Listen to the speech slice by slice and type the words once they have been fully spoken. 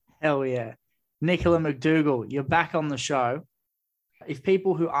Hell yeah. Nicola McDougall, you're back on the show. If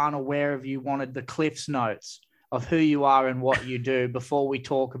people who aren't aware of you wanted the Cliff's Notes of who you are and what you do before we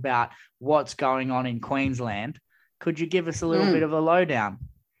talk about what's going on in Queensland, could you give us a little bit of a lowdown?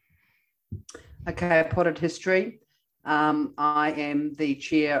 Okay, potted history. I am the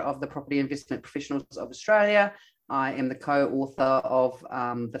chair of the Property Investment Professionals of Australia. I am the co-author of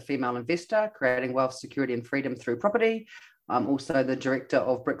The Female Investor, Creating Wealth, Security and Freedom Through Property. I'm also the director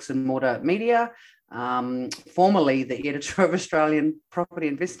of Bricks and Mortar Media, formerly the editor of Australian Property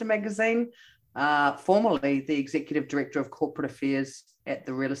Investor magazine, formerly the executive director of corporate affairs at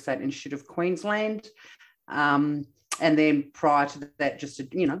the Real Estate Institute of Queensland. And then prior to that, just a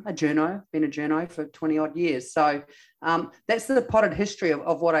journo, been a journo for 20 odd years. So that's the potted history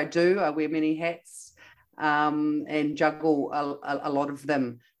of what I do. I wear many hats and juggle a lot of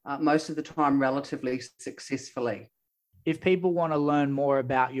them, most of the time relatively successfully. If people want to learn more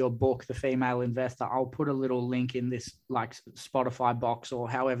about your book, The Female Investor, I'll put a little link in this like Spotify box or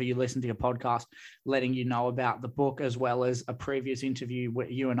however you listen to your podcast, letting you know about the book, as well as a previous interview where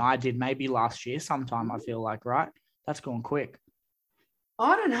you and I did maybe last year sometime, I feel like, right? That's gone quick.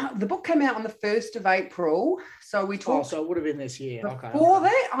 I don't know. The book came out on the 1st of April. So we talked. So it would have been this year. Before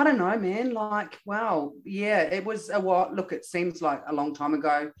that, I don't know, man. Like, wow. Yeah, it was a while. Look, it seems like a long time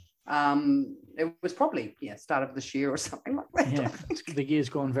ago. It was probably start of this year or something like that. Yeah, the year's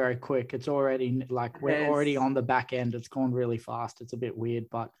gone very quick. It's already like we're already on the back end. It's gone really fast. It's a bit weird,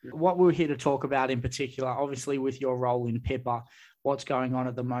 but what we're here to talk about in particular, obviously with your role in Pippa, what's going on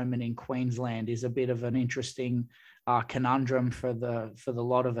at the moment in Queensland is a bit of an interesting conundrum for the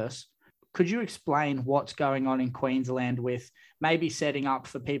lot of us. Could you explain what's going on in Queensland with maybe setting up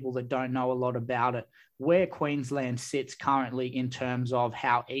for people that don't know a lot about it, where Queensland sits currently in terms of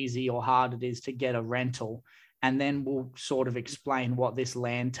how easy or hard it is to get a rental? And then we'll sort of explain what this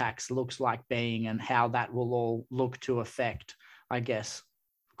land tax looks like being and how that will all look to affect, I guess,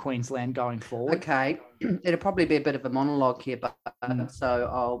 Queensland going forward. Okay. It'll probably be a bit of a monologue here, but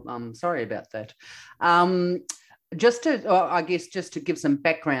so I'm sorry about that. Just to give some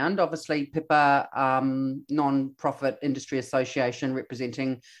background, obviously Pippa, non-profit industry association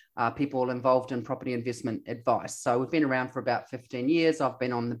representing people involved in property investment advice. So we've been around for about 15 years. I've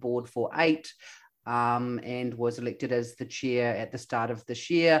been on the board for 8 and was elected as the chair at the start of this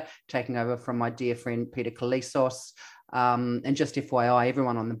year, taking over from my dear friend Peter Kalisos. And just FYI,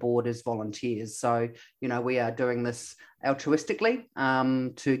 everyone on the board is volunteers. So, we are doing this altruistically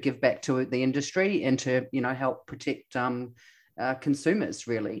to give back to the industry and to, help protect consumers,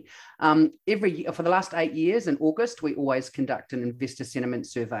 really. Every year, for the last 8 years in August, we always conduct an investor sentiment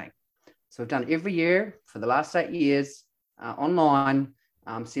survey. So we've done every year for the last 8 years online,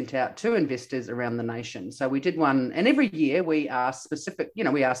 sent out to investors around the nation. So we did one, and every year we asked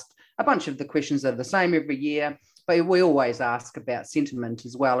we asked a bunch of the questions that are the same every year, but we always ask about sentiment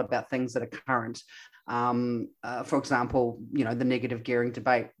as well, about things that are current. For example, the negative gearing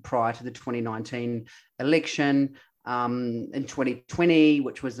debate prior to the 2019 election, in 2020,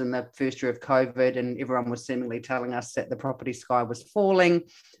 which was in the first year of COVID, and everyone was seemingly telling us that the property sky was falling.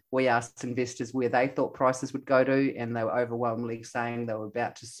 We asked investors where they thought prices would go to, and they were overwhelmingly saying they were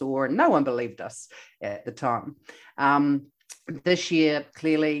about to soar, and no one believed us at the time. This year,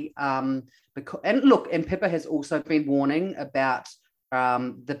 clearly, and Pippa has also been warning about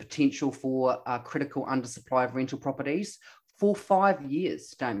the potential for critical undersupply of rental properties for 5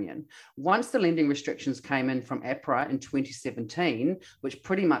 years, Damien. Once the lending restrictions came in from APRA in 2017, which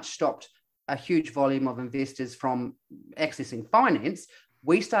pretty much stopped a huge volume of investors from accessing finance,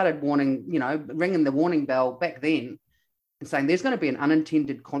 we started warning, ringing the warning bell back then and saying there's going to be an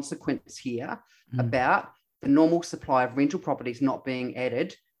unintended consequence here about the normal supply of rental properties not being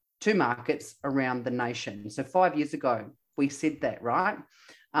added to markets around the nation. So 5 years ago, we said that, right?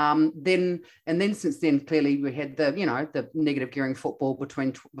 Then since then, clearly we had the negative gearing football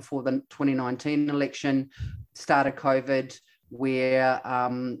before the 2019 election, started COVID, where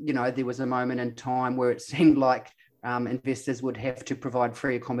there was a moment in time where it seemed like investors would have to provide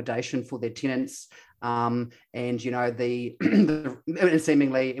free accommodation for their tenants. And seemingly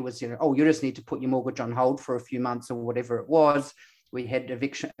it was, you just need to put your mortgage on hold for a few months or whatever it was. We had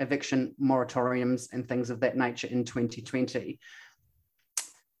eviction moratoriums and things of that nature in 2020.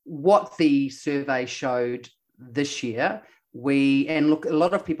 What the survey showed this year, a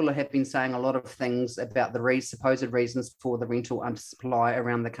lot of people have been saying a lot of things about the supposed reasons for the rental undersupply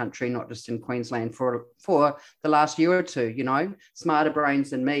around the country, not just in Queensland, for the last year or two. Smarter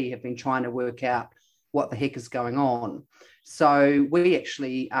brains than me have been trying to work out what the heck is going on. So we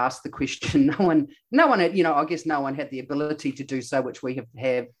actually asked the question. No one had, I guess no one had the ability to do so, which we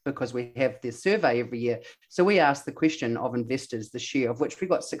have because we have this survey every year. So we asked the question of investors this year, of which we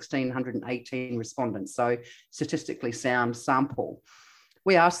got 1,618 respondents. So statistically sound sample.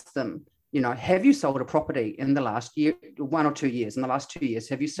 We asked them, have you sold a property in the last year, 1 or 2 years? In the last 2 years,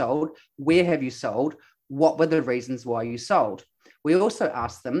 have you sold? Where have you sold? What were the reasons why you sold? We also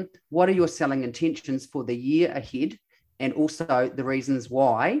asked them, what are your selling intentions for the year ahead? And also the reasons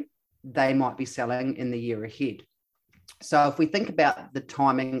why they might be selling in the year ahead. So if we think about the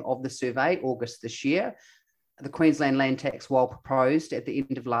timing of the survey, August this year, the Queensland land tax, while proposed at the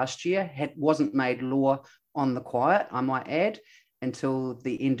end of last year, wasn't made law on the quiet, I might add, until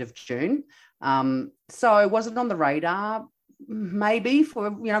the end of June. So was it on the radar? Maybe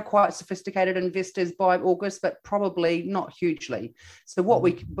for quite sophisticated investors by August, but probably not hugely. So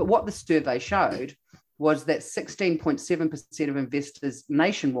what the survey showed was that 16.7% of investors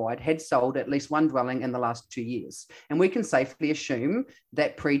nationwide had sold at least one dwelling in the last 2 years. And we can safely assume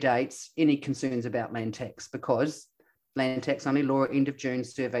that predates any concerns about land tax, because land tax only law end of June,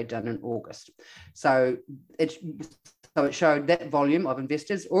 survey done in August. So it showed that volume of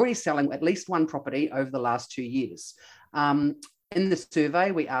investors already selling at least one property over the last 2 years. In the survey,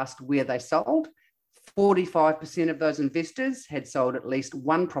 we asked where they sold. 45% of those investors had sold at least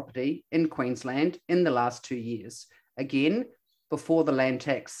one property in Queensland in the last 2 years. Again, before the land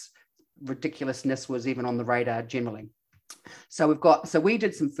tax ridiculousness was even on the radar generally. So we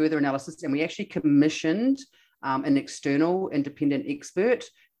did some further analysis, and we actually commissioned an external independent expert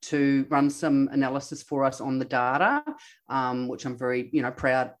to run some analysis for us on the data, which I'm very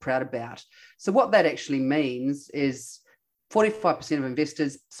proud about. So what that actually means is 45% of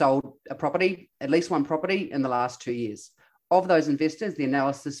investors sold a property, at least one property, in the last 2 years. Of those investors, the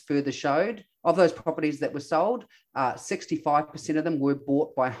analysis further showed, of those properties that were sold, 65% of them were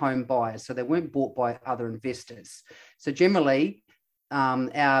bought by home buyers. So they weren't bought by other investors. So generally,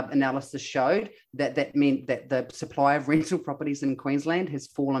 our analysis showed that meant that the supply of rental properties in Queensland has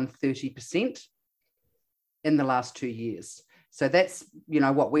fallen 30% in the last 2 years. So that's,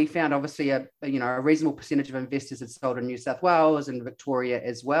 what we found. Obviously, a reasonable percentage of investors had sold in New South Wales and Victoria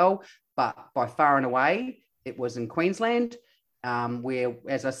as well. But by far and away, it was in Queensland, where,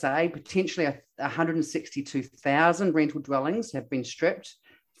 as I say, potentially 162,000 rental dwellings have been stripped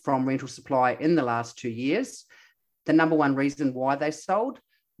from rental supply in the last 2 years. The number one reason why they sold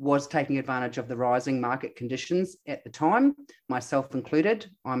was taking advantage of the rising market conditions at the time, myself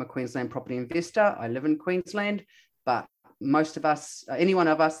included. I'm a Queensland property investor. I live in Queensland, but most of us, any one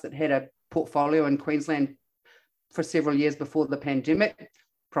of us that had a portfolio in Queensland for several years before the pandemic,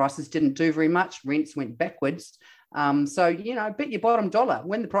 prices didn't do very much. Rents went backwards. So, bet your bottom dollar.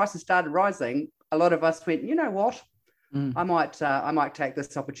 When the prices started rising, a lot of us went, you know what? I might take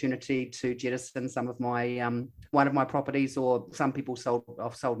this opportunity to jettison some of my one of my properties, or some people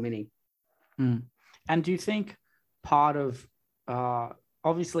I've sold many. And do you think part of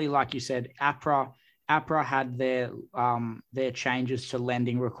obviously, like you said, APRA had their changes to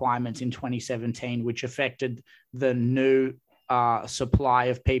lending requirements in 2017, which affected the new supply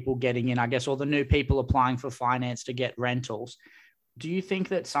of people getting in, I guess, or the new people applying for finance to get rentals. Do you think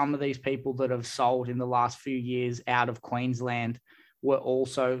that some of these people that have sold in the last few years out of Queensland were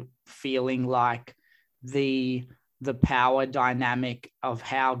also feeling like the power dynamic of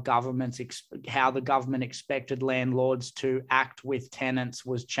how the government expected landlords to act with tenants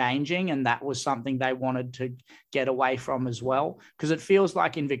was changing, and that was something they wanted to get away from as well? Because it feels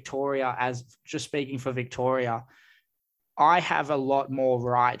like in Victoria, as just speaking for Victoria, I have a lot more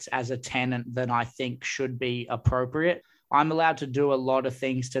rights as a tenant than I think should be appropriate. I'm allowed to do a lot of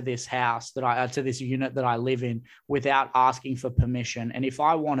things to this house to this unit that I live in without asking for permission. And if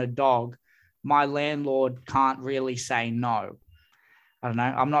I want a dog, my landlord can't really say no. I don't know.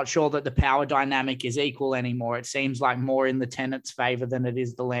 I'm not sure that the power dynamic is equal anymore. It seems like more in the tenant's favor than it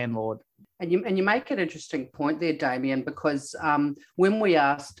is the landlord. And you make an interesting point there, Damien, because when we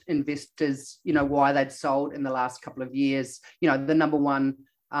asked investors, why they'd sold in the last couple of years, the number one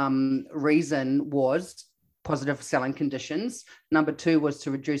reason was positive selling conditions. Number two was to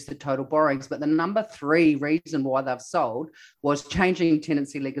reduce the total borrowings. But the number three reason why they've sold was changing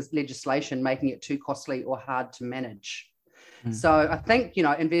tenancy legislation, making it too costly or hard to manage. So I think,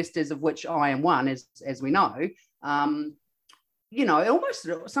 investors, of which I am one, as we know, almost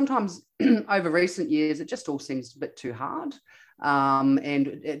sometimes over recent years, it just all seems a bit too hard. And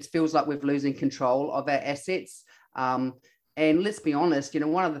it feels like we're losing control of our assets. And let's be honest,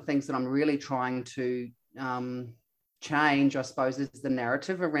 one of the things that I'm really trying to change, I suppose, is the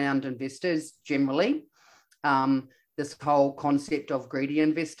narrative around investors generally. The this whole concept of greedy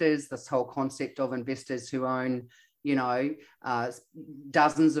investors, this whole concept of investors who own,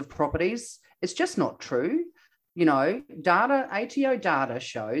 dozens of properties. It's just not true. ATO data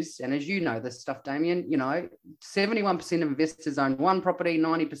shows, and as you know this stuff, Damien, 71% of investors own one property,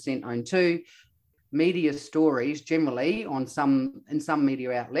 90% own two. Media stories generally in some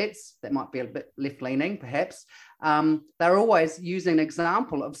media outlets that might be a bit left-leaning, perhaps, they're always using an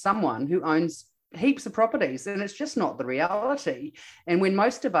example of someone who owns heaps of properties, and it's just not the reality. And when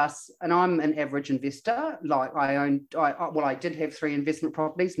most of us, and I'm an average investor, like I did have 3 investment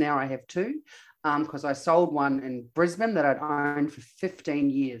properties, now I have 2, because I sold one in Brisbane that I'd owned for 15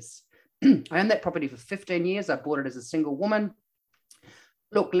 years. I owned that property for 15 years. I bought it as a single woman.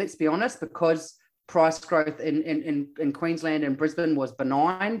 Look, let's be honest, because price growth in Queensland and Brisbane was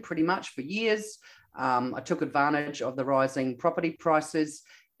benign pretty much for years. I took advantage of the rising property prices.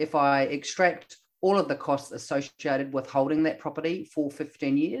 If I extract all of the costs associated with holding that property for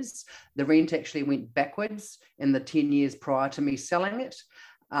 15 years, the rent actually went backwards in the 10 years prior to me selling it.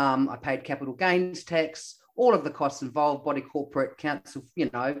 I paid capital gains tax, all of the costs involved, body corporate, council,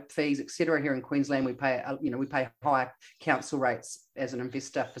 fees, etc. Here in Queensland, we pay higher council rates as an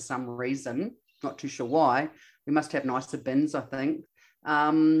investor for some reason. Not too sure why. We must have nicer bins, I think.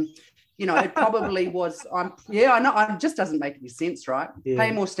 It probably was. I know. It just doesn't make any sense, right? Yeah.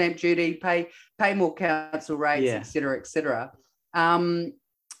 Pay more stamp duty, pay more council rates, etc., etc.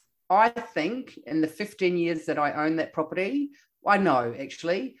 I think in the 15 years that I own that property, I know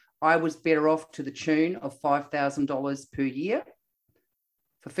actually I was better off to the tune of $5,000 per year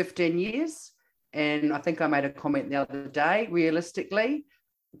for 15 years. And I think I made a comment the other day, realistically,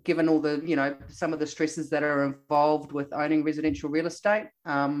 given all the, some of the stresses that are involved with owning residential real estate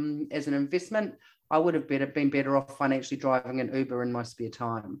as an investment, I would have been better off financially driving an Uber in my spare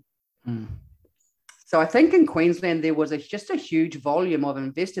time. Mm. So I think in Queensland, there was just a huge volume of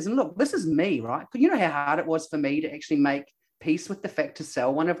investors. And look, this is me, right? You know how hard it was for me to actually make peace with the fact to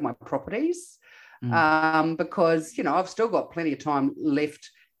sell one of my properties? Because, I've still got plenty of time left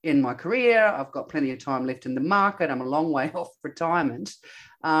in my career. I've got plenty of time left in the market. I'm a long way off retirement.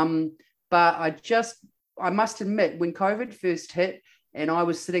 But I must admit, when COVID first hit and I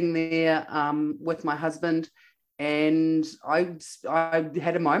was sitting there with my husband, and I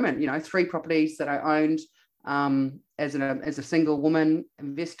had a moment, 3 properties that I owned as a single woman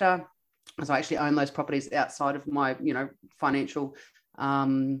investor. So I actually own those properties outside of my, financial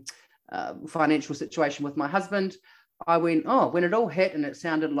situation with my husband. I went, when it all hit and it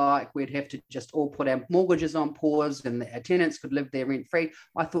sounded like we'd have to just all put our mortgages on pause and our tenants could live there rent-free,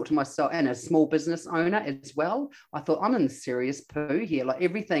 I thought to myself, and a small business owner as well, I thought, I'm in serious poo here. Like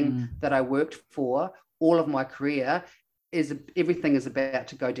everything that I worked for all of my career, everything is about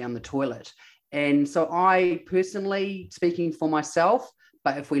to go down the toilet. And so I personally, speaking for myself,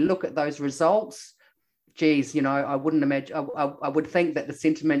 but if we look at those results, geez, I wouldn't imagine, I would think that the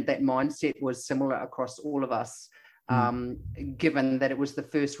sentiment, that mindset was similar across all of us. Given that it was the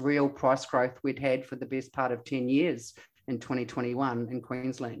first real price growth we'd had for the best part of 10 years in 2021 in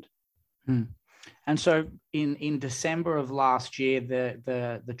Queensland. And so in December of last year,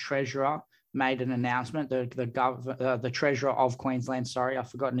 the Treasurer made an announcement, the Treasurer of Queensland, sorry,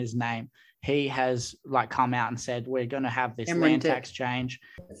 I've forgotten his name. He has come out and said, we're going to have this land tax change.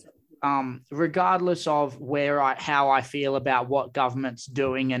 Regardless of how I feel about what government's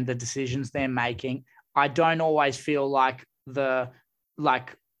doing and the decisions they're making, I don't always feel like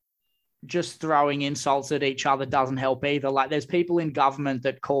just throwing insults at each other doesn't help either. Like there's people in government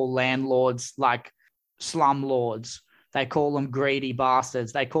that call landlords slum lords. They call them greedy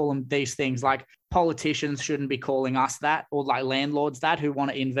bastards. They call them these things. Like politicians shouldn't be calling us that, or landlords that, who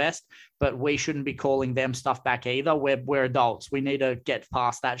want to invest, but we shouldn't be calling them stuff back either. We're adults. We need to get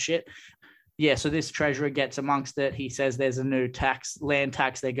past that shit. Yeah, so this Treasurer gets amongst it. He says there's a new land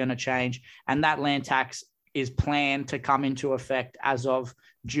tax they're going to change, and that land tax is planned to come into effect as of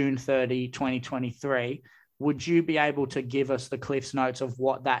June 30, 2023. Would you be able to give us the Cliff's Notes of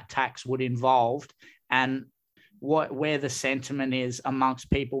what that tax would involve and where the sentiment is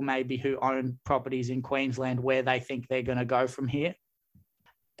amongst people maybe who own properties in Queensland, where they think they're going to go from here?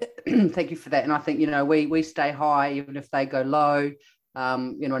 Thank you for that. And I think, we stay high even if they go low.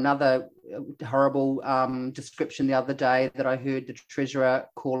 Another horrible description the other day that I heard the Treasurer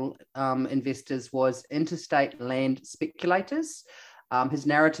call investors was interstate land speculators. His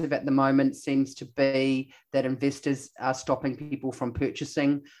narrative at the moment seems to be that investors are stopping people from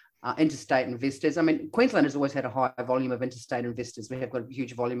purchasing. Interstate investors. I mean, Queensland has always had a high volume of interstate investors. We have got a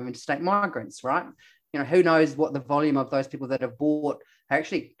huge volume of interstate migrants, right? Who knows what the volume of those people that have bought are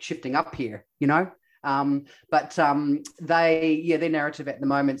actually shifting up here, Their narrative at the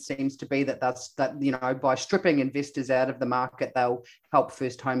moment seems to be that by stripping investors out of the market, they'll help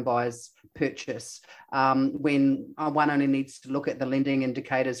first home buyers purchase. When one only needs to look at the lending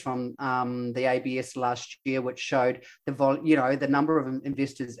indicators from the ABS last year, which showed the number of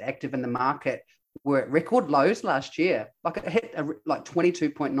investors active in the market were at record lows last year. Like it hit like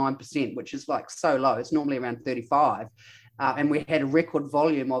 22.9%, which is like so low. It's normally around 35. And we had a record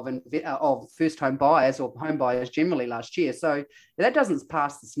volume of first home buyers or home buyers generally last year. So that doesn't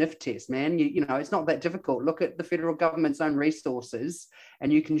pass the sniff test, man. It's not that difficult. Look at the federal government's own resources,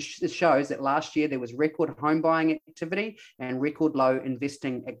 and it shows that last year there was record home buying activity and record low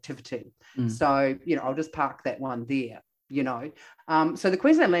investing activity. So, I'll just park that one there, So the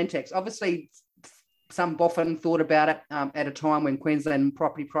Queensland land tax, obviously, some boffin thought about it at a time when Queensland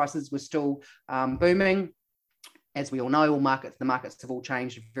property prices were still booming. As we all know, the markets have all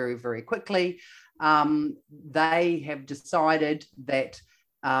changed very, very quickly. They have decided that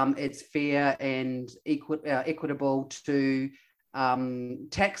it's fair and equitable to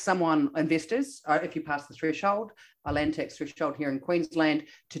tax investors, if you pass the threshold, a land tax threshold here in Queensland,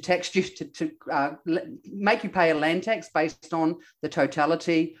 to tax you to make you pay a land tax based on the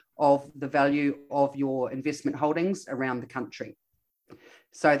totality of the value of your investment holdings around the country.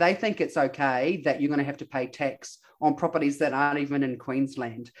 So they think it's okay that you're going to have to pay tax on properties that aren't even in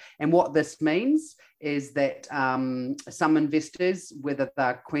Queensland. And what this means is that some investors, whether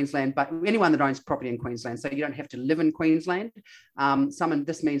they're Queensland, but anyone that owns property in Queensland, so you don't have to live in Queensland,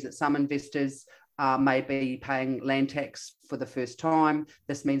 this means that some investors may be paying land tax for the first time.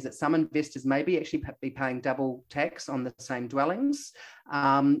 This means that some investors may be actually be paying double tax on the same dwellings.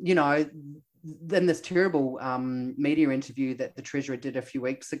 Then this terrible media interview that the Treasurer did a few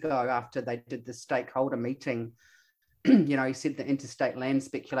weeks ago after they did the stakeholder meeting, he said the interstate land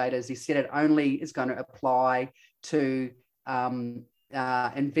speculators, he said it only is going to apply to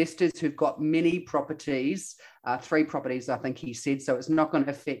investors who've got many properties, 3 properties, I think he said, so it's not going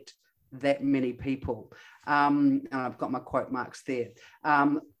to affect that many people. And I've got my quote marks there.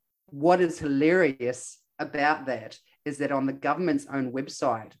 What is hilarious about that is that on the government's own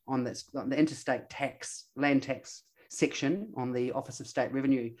website, on the interstate land tax section on the Office of State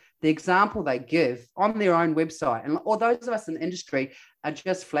Revenue, the example they give on their own website, or those of us in the industry are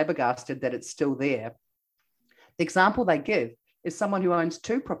just flabbergasted that it's still there. The example they give is someone who owns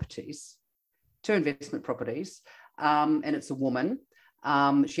 2 investment properties, and it's a woman.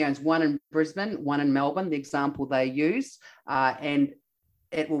 She owns one in Brisbane, one in Melbourne, the example they use, and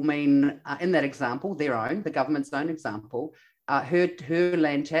it will mean, in that example, the government's own example, her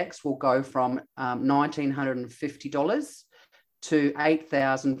land tax will go from $1,950 to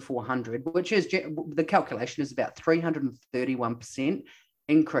 $8,400, which is, the calculation is about 331%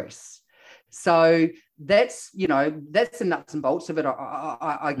 increase. So that's the nuts and bolts of it,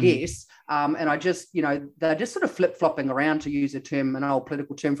 I guess. And I just, they're just sort of flip-flopping around, to use an old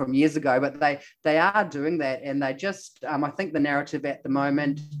political term from years ago, but they are doing that. And they just, I think the narrative at the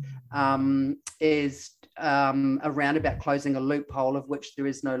moment is around about closing a loophole, of which there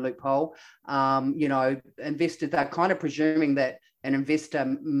is no loophole. Investors, they're kind of presuming that an investor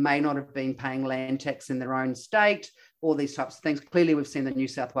may not have been paying land tax in their own state, all these types of things. Clearly, we've seen the New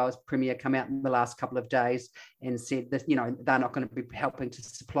South Wales Premier come out in the last couple of days and said that, they're not going to be helping to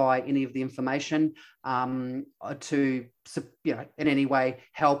supply any of the information to, in any way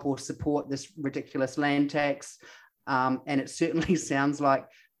help or support this ridiculous land tax. And it certainly sounds like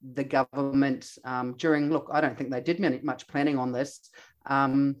the government I don't think they did much planning on this,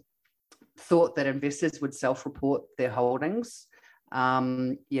 thought that investors would self-report their holdings.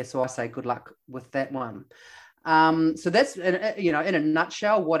 So I say good luck with that one. So that's, in a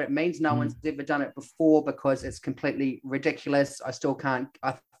nutshell, what it means. No one's ever done it before because it's completely ridiculous. I still can't,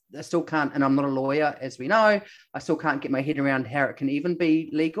 and I'm not a lawyer, as we know, I still can't get my head around how it can even be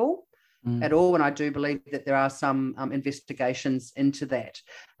legal at all. And I do believe that there are some investigations into that.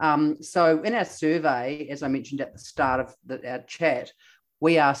 So in our survey, as I mentioned at the start of our chat,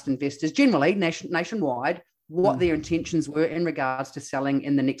 we asked investors generally nationwide what their intentions were in regards to selling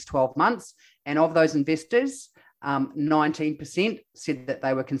in the next 12 months. And of those investors, 19% said that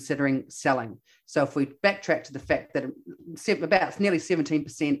they were considering selling. So if we backtrack to the fact that about nearly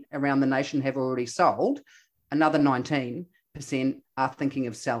 17% around the nation have already sold, another 19% are thinking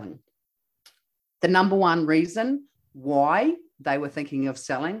of selling. The number one reason why they were thinking of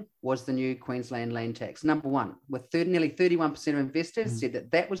selling was the new Queensland land tax. Number one, with nearly 31% of investors said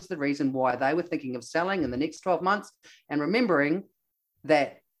that was the reason why they were thinking of selling in the next 12 months. And remembering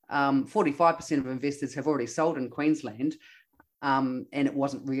that 45% of investors have already sold in Queensland, And it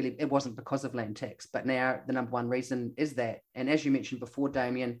wasn't because of land tax, but now the number one reason is that. And as you mentioned before,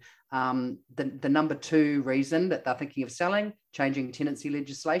 Damien, the number two reason that they're thinking of selling, changing tenancy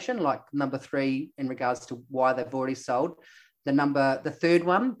legislation, like number three in regards to why they've already sold. The third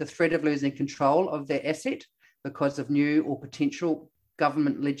one, the threat of losing control of their asset because of new or potential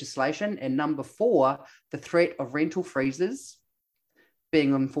government legislation. And number four, the threat of rental freezes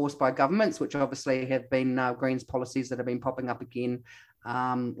being enforced by governments, which obviously have been Greens policies that have been popping up again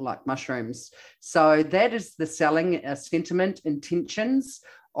like mushrooms. So that is the selling sentiment intentions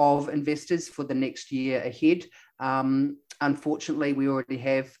of investors for the next year ahead. Unfortunately, we already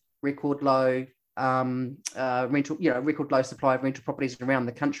have record low record low supply of rental properties around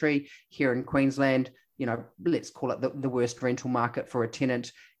the country. Here in Queensland, let's call it the worst rental market for a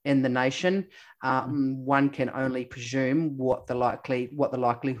tenant in the nation. One can only presume what the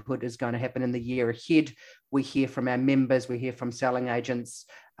likelihood is going to happen in the year ahead. We hear from our members, we hear from selling agents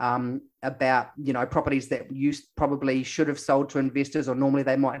about properties that probably should have sold to investors, or normally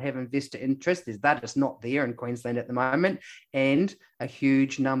they might have investor interest. That is not there in Queensland at the moment, and a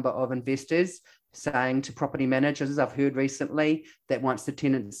huge number of investors saying to property managers, I've heard recently, that once the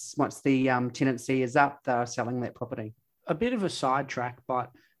tenancy is up, they're selling that property. A bit of a sidetrack,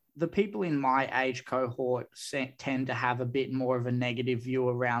 but the people in my age cohort tend to have a bit more of a negative view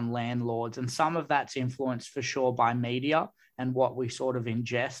around landlords. And some of that's influenced for sure by media and what we sort of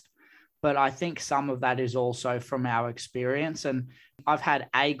ingest. But I think some of that is also from our experience. And I've had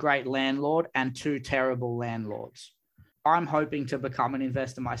a great landlord and two terrible landlords. I'm hoping to become an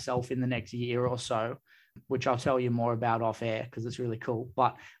investor myself in the next year or so, which I'll tell you more about off air because it's really cool.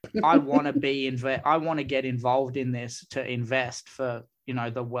 But I want to get involved in this to invest for,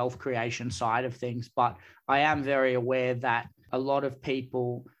 the wealth creation side of things. But I am very aware that a lot of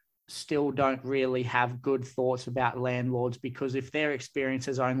people still don't really have good thoughts about landlords, because if their experience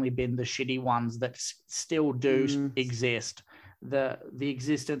has only been the shitty ones that still do exist, the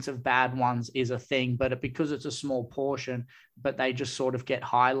existence of bad ones is a thing, but because it's a small portion, but they just sort of get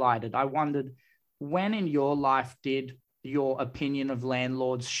highlighted. I wondered, when in your life did your opinion of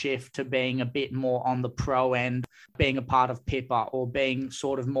landlords shift to being a bit more on the pro end, being a part of PIPA, or being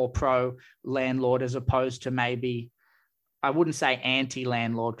sort of more pro landlord as opposed to maybe, I wouldn't say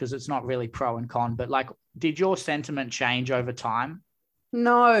anti-landlord because it's not really pro and con, but did your sentiment change over time?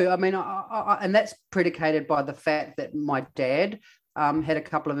 No, I mean, and that's predicated by the fact that my dad had a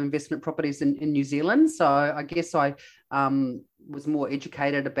couple of investment properties in New Zealand. So I guess I was more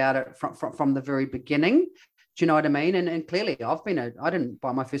educated about it from the very beginning. Do you know what I mean? And clearly I didn't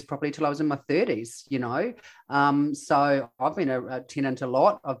buy my first property till I was in my 30s, so I've been a tenant a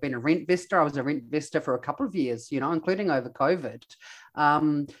lot. I've been a rent investor. I was a rent investor for a couple of years, including over COVID.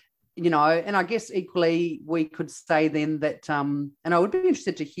 And I guess equally we could say then that, and I would be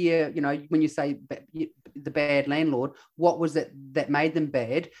interested to hear, when you say the bad landlord, what was it that made them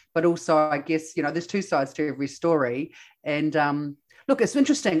bad? But also, I guess, there's two sides to every story. And look, it's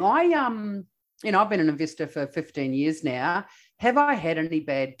interesting. I've been an investor for 15 years now. Have I had any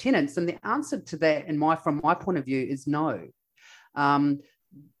bad tenants? And the answer to that, from my point of view, is no.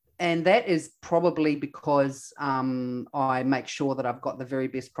 And that is probably because I make sure that I've got the very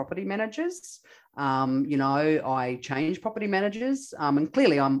best property managers. I change property managers, and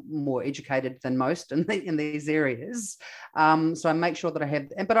clearly I'm more educated than most in these areas. So I make sure that I have,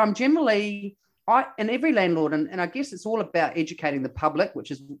 but I'm generally, and every landlord, and I guess it's all about educating the public,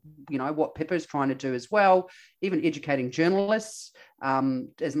 which is, what PIPA is trying to do as well, even educating journalists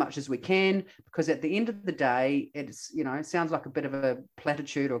as much as we can, because at the end of the day, it's, it sounds like a bit of a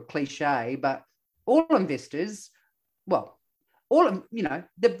platitude or cliche, but all investors, the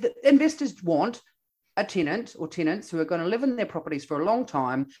investors want a tenant or tenants who are going to live in their properties for a long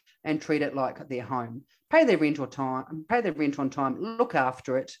time and treat it like their home, pay their rent on time, look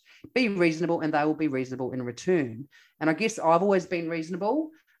after it, be reasonable, and they will be reasonable in return. And I guess I've always been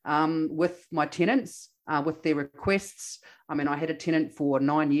reasonable with my tenants, with their requests. I mean, I had a tenant for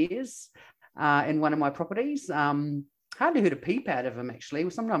 9 years in one of my properties. Hardly heard a peep out of him, actually.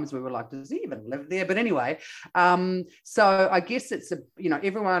 Sometimes we were like, does he even live there? But anyway, so I guess it's,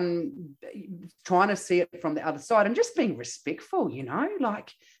 everyone trying to see it from the other side and just being respectful,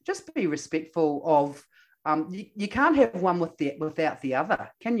 just be respectful of, you can't have one without the other,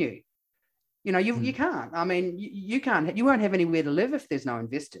 can you? You can't. I mean, you won't have anywhere to live if there's no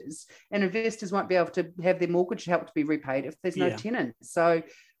investors, and investors won't be able to have their mortgage help to be repaid if there's no tenants. So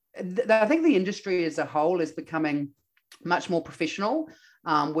I think the industry as a whole is becoming much more professional.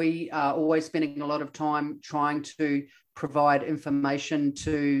 We are always spending a lot of time trying to provide information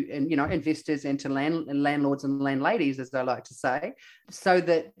to, and investors and to landlords and landladies, as I like to say, so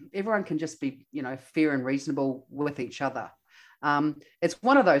that everyone can just be fair and reasonable with each other. It's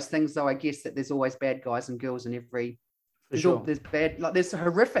one of those things, though, I guess, that there's always bad guys and girls in every. There's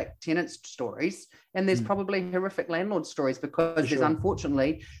horrific tenant stories, and there's probably horrific landlord stories, because there's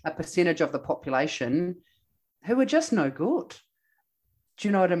unfortunately a percentage of the population who are just no good. Do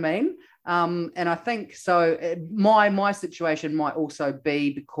you know what I mean? And I think so. My situation might also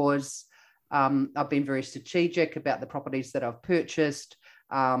be because I've been very strategic about the properties that I've purchased.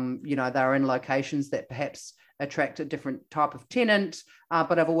 They're in locations that perhaps attract a different type of tenant,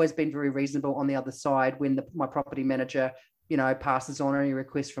 but I've always been very reasonable on the other side. When my property manager, passes on any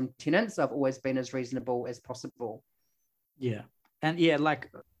requests from tenants, I've always been as reasonable as possible. Yeah. And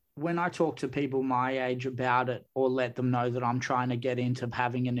like when I talk to people my age about it, or let them know that I'm trying to get into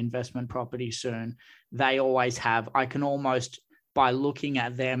having an investment property soon, they always have, I can almost, by looking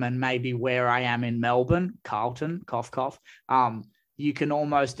at them and maybe where I am in Melbourne, Carlton, cough, cough, you can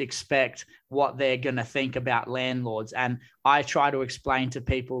almost expect what they're going to think about landlords. And I try to explain to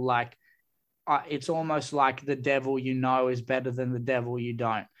people, like, it's almost like the devil is better than the devil you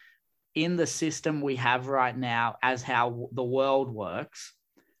don't. In the system we have right now, as how the world works,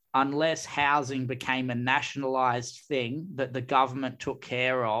 unless housing became a nationalized thing that the government took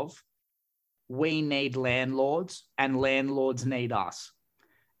care of, we need landlords and landlords need us.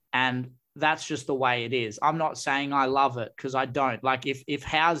 And that's just the way it is. I'm not saying I love it, because I don't. Like, if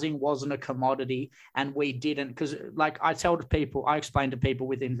housing wasn't a commodity and we didn't, because like I explain to people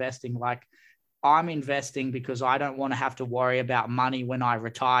with investing, like, I'm investing because I don't want to have to worry about money when I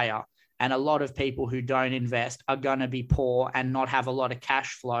retire. And a lot of people who don't invest are going to be poor and not have a lot of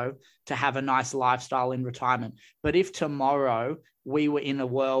cash flow to have a nice lifestyle in retirement. But if tomorrow we were in a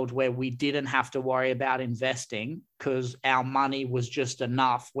world where we didn't have to worry about investing because our money was just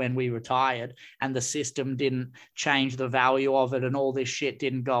enough when we retired, and the system didn't change the value of it and all this shit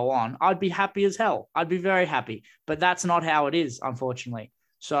didn't go on, I'd be happy as hell. I'd be very happy. But that's not how it is, unfortunately.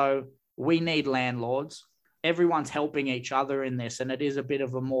 So we need landlords. Everyone's helping each other in this, and it is a bit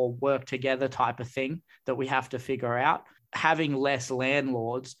of a more work together type of thing that we have to figure out. Having less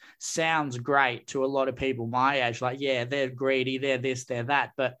landlords sounds great to a lot of people my age, like, yeah, they're greedy, they're this, they're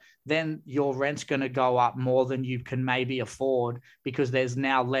that, but then your rent's going to go up more than you can maybe afford, because there's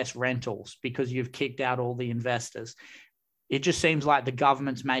now less rentals because you've kicked out all the investors. It just seems like the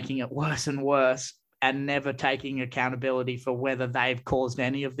government's making it worse and worse, and never taking accountability for whether they've caused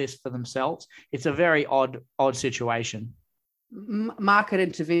any of this for themselves. It's a very odd situation. Market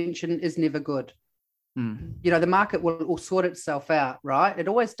intervention is never good. The market will sort itself out, right? It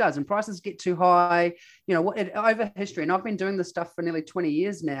always does. And prices get too high, over history. And I've been doing this stuff for nearly 20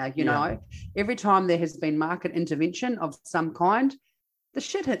 years now, know, every time there has been market intervention of some kind, the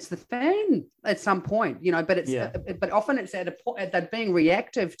shit hits the fan at some point, but often it's at a point that being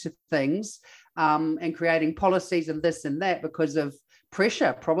reactive to things, and creating policies and this and that because of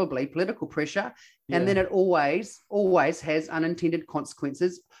pressure, probably political pressure. And then it always has unintended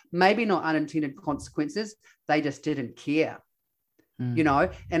consequences, maybe not unintended consequences. They just didn't care,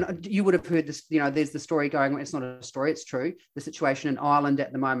 and you would have heard this, there's the story going, it's not a story, it's true. The situation in Ireland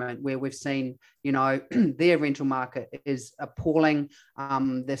at the moment, where we've seen, their rental market is appalling.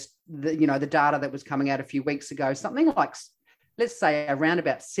 The data that was coming out a few weeks ago, something like, let's say there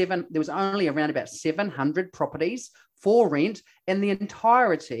was only around about 700 properties for rent in the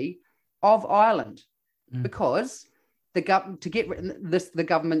entirety of Ireland, because the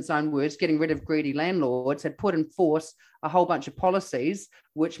government's own words, getting rid of greedy landlords, had put in force a whole bunch of policies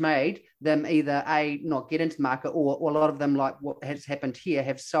which made them either not get into the market, or a lot of them, like what has happened here,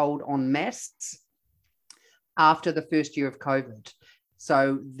 have sold en masse after the first year of COVID.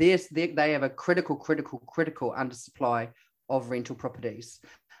 So they have a critical undersupply of rental properties.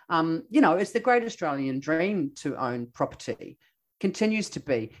 It's the great Australian dream to own property. Continues to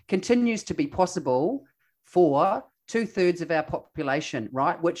be possible for 2/3 of our population,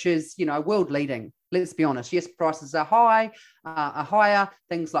 right? Which is, world leading. Let's be honest. Yes, prices are higher,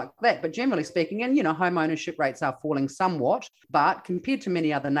 things like that. But generally speaking, and, home ownership rates are falling somewhat, but compared to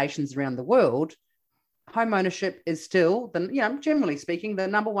many other nations around the world, home ownership is still, generally speaking, the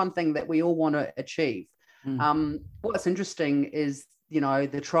number one thing that we all want to achieve. What's interesting is,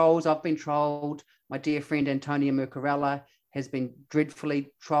 the trolls. I've been trolled. My dear friend Antonia Mercarella has been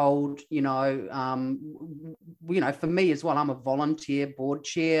dreadfully trolled. For me as well, I'm a volunteer board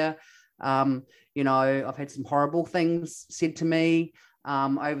chair. I've had some horrible things said to me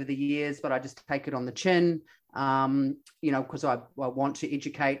over the years, but I just take it on the chin. because I want to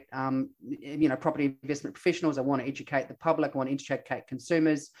educate, property investment professionals. I want to educate the public. I want to educate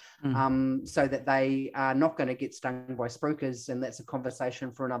consumers so that they are not going to get stung by spruikers. And that's a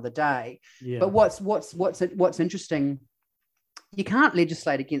conversation for another day. Yeah. But what's interesting, you can't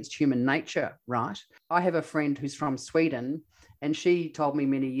legislate against human nature, right? I have a friend who's from Sweden, and she told me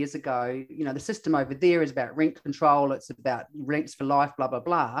many years ago, the system over there is about rent control. It's about rents for life, blah, blah,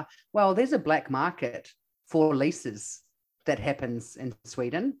 blah. Well, there's a black market for leases that happens in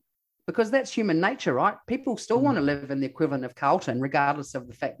Sweden because that's human nature, right? People still want to live in the equivalent of Carlton, regardless of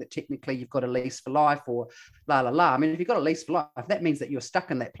the fact that technically you've got a lease for life or la, la, la. I mean, if you've got a lease for life, that means that you're stuck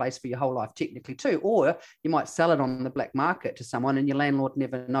in that place for your whole life technically too. Or you might sell it on the black market to someone and your landlord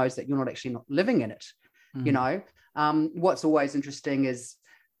never knows that you're not living in it. What's always interesting is,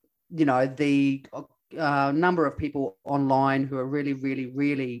 the number of people online who are really, really,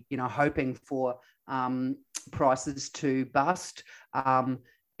 really, hoping for prices to bust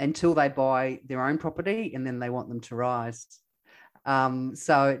until they buy their own property, and then they want them to rise.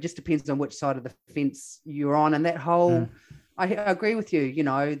 So it just depends on which side of the fence you're on. And that whole, I agree with you,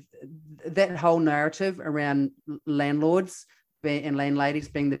 that whole narrative around landlords and landladies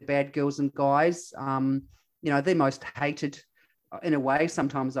being the bad girls and guys, they're most hated in a way,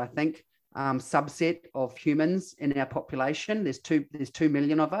 sometimes I think, subset of humans in our population. There's 2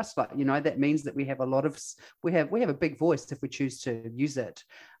 million of us. That means that we have we have a big voice if we choose to use it.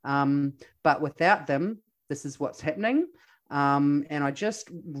 But without them, this is what's happening. And I just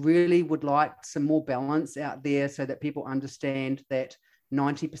really would like some more balance out there so that people understand that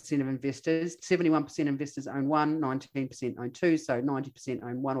 90% of investors, 71% investors own one, 19% own two, so 90%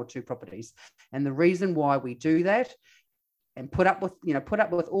 own 1 or 2 properties. And the reason why we do that and put up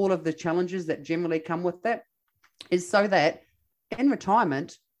with all of the challenges that generally come with that is so that in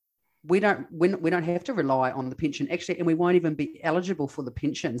retirement we don't have to rely on the pension actually, and we won't even be eligible for the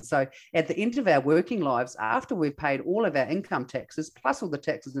pension. So at the end of our working lives, after we've paid all of our income taxes plus all the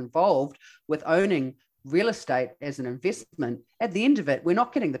taxes involved with owning real estate as an investment, at the end of it we're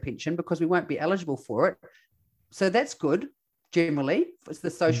not getting the pension because we won't be eligible for it. So that's good generally, it's the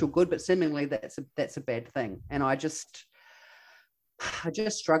social good, but seemingly that's a bad thing. And I just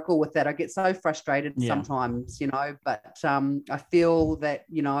struggle with that. I get so frustrated sometimes, but I feel that,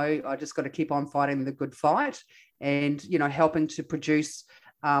 I just got to keep on fighting the good fight and, helping to produce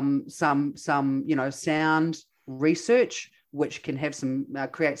some sound research which can have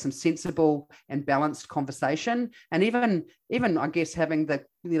create some sensible and balanced conversation. And even I guess having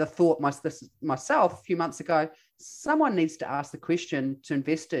the thought myself a few months ago, someone needs to ask the question to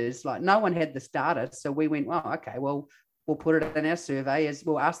investors. Like, no one had this data, so we went, well, okay, well, we'll put it in our survey, as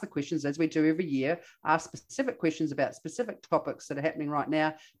we'll ask the questions as we do every year, ask specific questions about specific topics that are happening right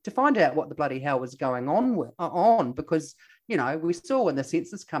now to find out what the bloody hell is going on. Because, we saw when the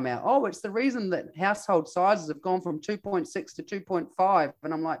census come out, it's the reason that household sizes have gone from 2.6 to 2.5.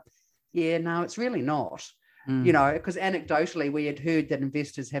 And I'm like, yeah, no, it's really not, because anecdotally we had heard that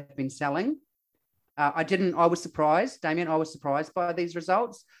investors have been selling. I was surprised, Damien, I was surprised by these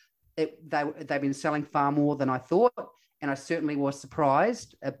results. They've been selling far more than I thought. And I certainly was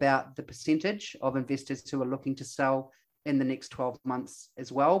surprised about the percentage of investors who are looking to sell in the next 12 months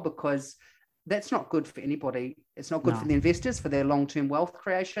as well, because that's not good for anybody. It's not good for the investors, for their long-term wealth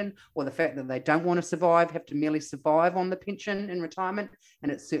creation, or the fact that they don't want to have to merely survive on the pension in retirement.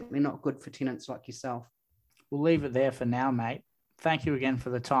 And it's certainly not good for tenants like yourself. We'll leave it there for now, mate. Thank you again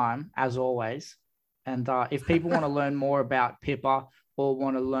for the time, as always. And if people want to learn more about Pippa or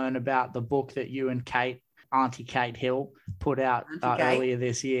want to learn about the book that you and Auntie Kate Hill put out earlier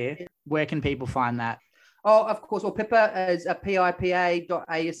this year, where can people find that? Oh, of course. Well, Pippa is pipa.asn.au.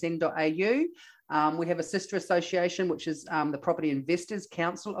 We have a sister association, which is the Property Investors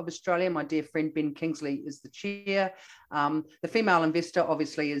Council of Australia. My dear friend Ben Kingsley is the chair. The Female Investor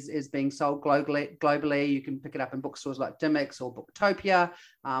obviously is being sold globally. You can pick it up in bookstores like Dimmicks or Booktopia.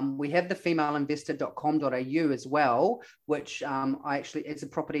 We have the femaleinvestor.com.au as well, which it's a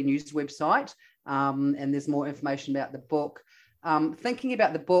property news website. And there's more information about the book. Thinking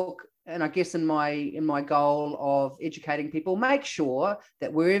about the book, and I guess in my goal of educating people, make sure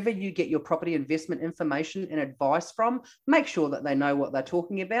that wherever you get your property investment information and advice from, make sure that they know what they're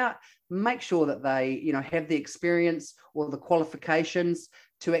talking about. Make sure that they, have the experience or the qualifications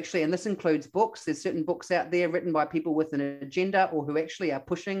to actually, and this includes books. There's certain books out there written by people with an agenda or who actually are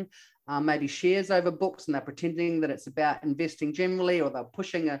pushing maybe shares over books, and they're pretending that it's about investing generally, or they're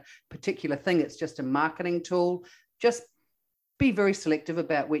pushing a particular thing. It's just a marketing tool. Just be very selective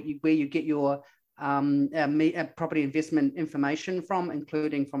about where you get your property investment information from,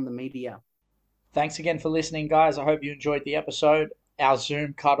 including from the media. Thanks again for listening, guys. I hope you enjoyed the episode. Our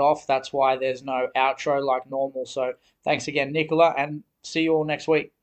Zoom cut off. That's why there's no outro like normal. So thanks again, Nicola, and see you all next week.